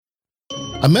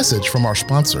A message from our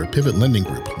sponsor, Pivot Lending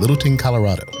Group, Littleton,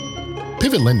 Colorado.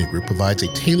 Pivot Lending Group provides a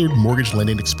tailored mortgage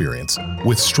lending experience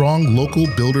with strong local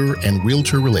builder and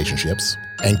realtor relationships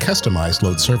and customized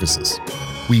loan services.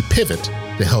 We pivot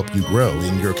to help you grow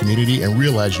in your community and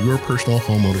realize your personal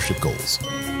homeownership goals.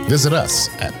 Visit us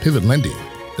at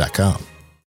pivotlending.com.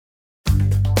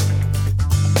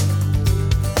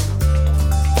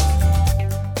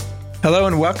 Hello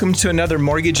and welcome to another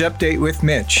Mortgage Update with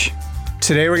Mitch.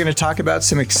 Today we're going to talk about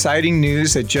some exciting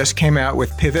news that just came out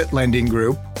with Pivot Lending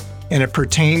Group, and it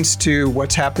pertains to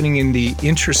what's happening in the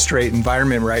interest rate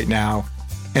environment right now.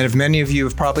 And if many of you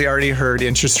have probably already heard,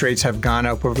 interest rates have gone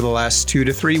up over the last 2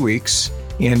 to 3 weeks,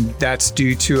 and that's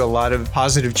due to a lot of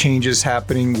positive changes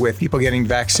happening with people getting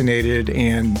vaccinated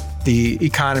and the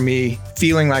economy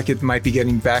feeling like it might be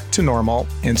getting back to normal.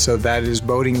 And so that is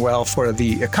boding well for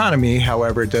the economy.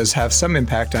 However, it does have some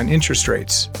impact on interest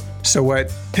rates. So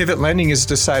what Pivot Lending has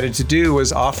decided to do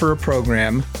is offer a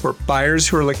program for buyers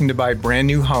who are looking to buy brand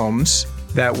new homes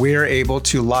that we're able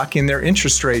to lock in their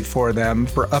interest rate for them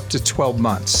for up to 12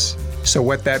 months. So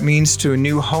what that means to a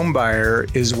new home buyer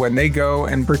is when they go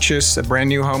and purchase a brand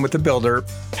new home with a builder,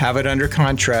 have it under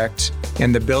contract,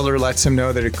 and the builder lets them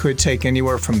know that it could take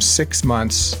anywhere from 6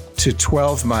 months to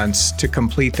 12 months to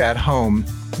complete that home,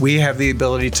 we have the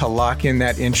ability to lock in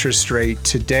that interest rate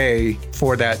today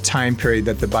for that time period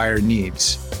that the buyer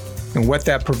needs. And what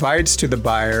that provides to the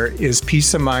buyer is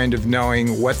peace of mind of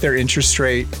knowing what their interest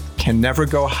rate can never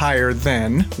go higher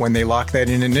than when they lock that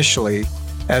in initially,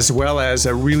 as well as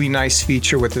a really nice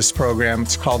feature with this program.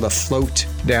 It's called a float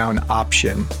down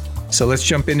option. So let's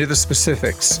jump into the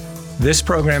specifics. This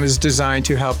program is designed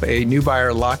to help a new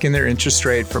buyer lock in their interest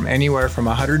rate from anywhere from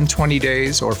 120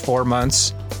 days or 4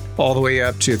 months all the way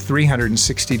up to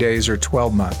 360 days or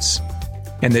 12 months.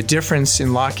 And the difference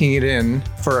in locking it in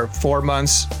for 4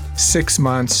 months, 6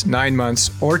 months, 9 months,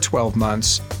 or 12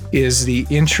 months is the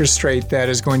interest rate that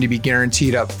is going to be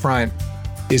guaranteed up front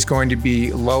is going to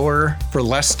be lower for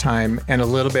less time and a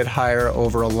little bit higher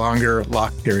over a longer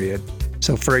lock period.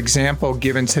 So for example,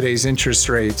 given today's interest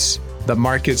rates, the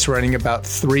market's running about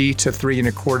 3 to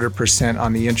 3.25%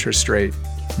 on the interest rate.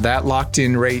 That locked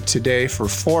in rate today for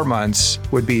 4 months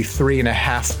would be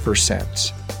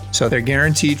 3.5%. So they're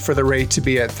guaranteed for the rate to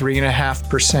be at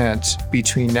 3.5%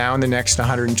 between now and the next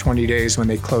 120 days when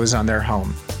they close on their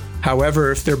home. However,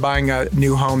 if they're buying a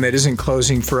new home that isn't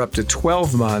closing for up to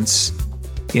 12 months,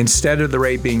 instead of the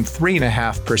rate being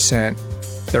 3.5%,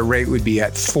 the rate would be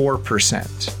at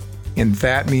 4%. And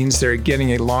that means they're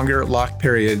getting a longer lock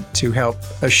period to help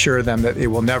assure them that it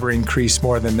will never increase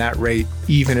more than that rate,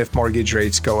 even if mortgage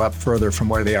rates go up further from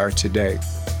where they are today.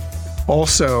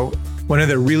 Also, one of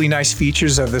the really nice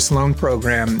features of this loan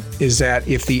program is that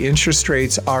if the interest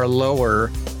rates are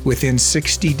lower within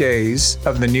 60 days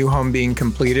of the new home being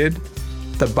completed,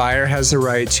 the buyer has the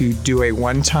right to do a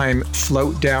one-time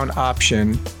float down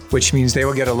option, which means they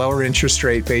will get a lower interest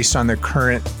rate based on the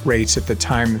current rates at the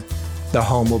time the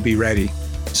home will be ready.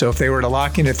 So if they were to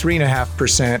lock in at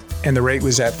 3.5% and the rate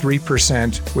was at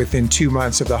 3% within 2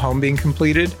 months of the home being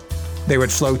completed, they would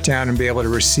float down and be able to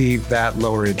receive that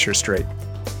lower interest rate.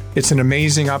 It's an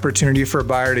amazing opportunity for a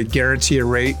buyer to guarantee a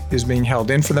rate is being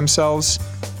held in for themselves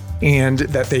and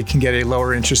that they can get a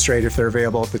lower interest rate if they're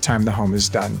available at the time the home is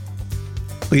done.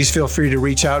 Please feel free to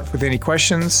reach out with any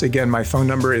questions. Again, my phone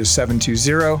number is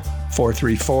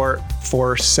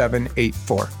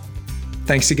 720-434-4784.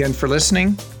 Thanks again for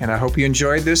listening, and I hope you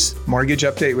enjoyed this Mortgage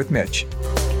Update with Mitch.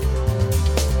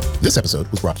 This episode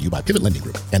was brought to you by Pivot Lending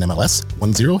Group, NMLS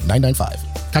 10995.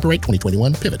 Copyright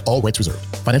 2021 Pivot, all rights reserved.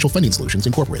 Financial Funding Solutions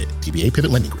Incorporated, DBA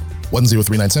Pivot Lending Group,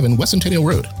 10397 West Centennial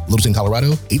Road, Littleton,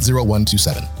 Colorado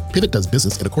 80127. Pivot does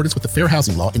business in accordance with the Fair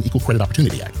Housing Law and Equal Credit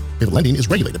Opportunity Act. Pivot Lending is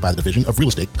regulated by the Division of Real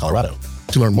Estate, Colorado.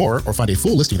 To learn more or find a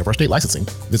full listing of our state licensing,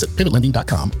 visit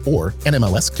pivotlending.com or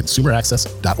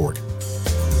nmlsconsumeraccess.org.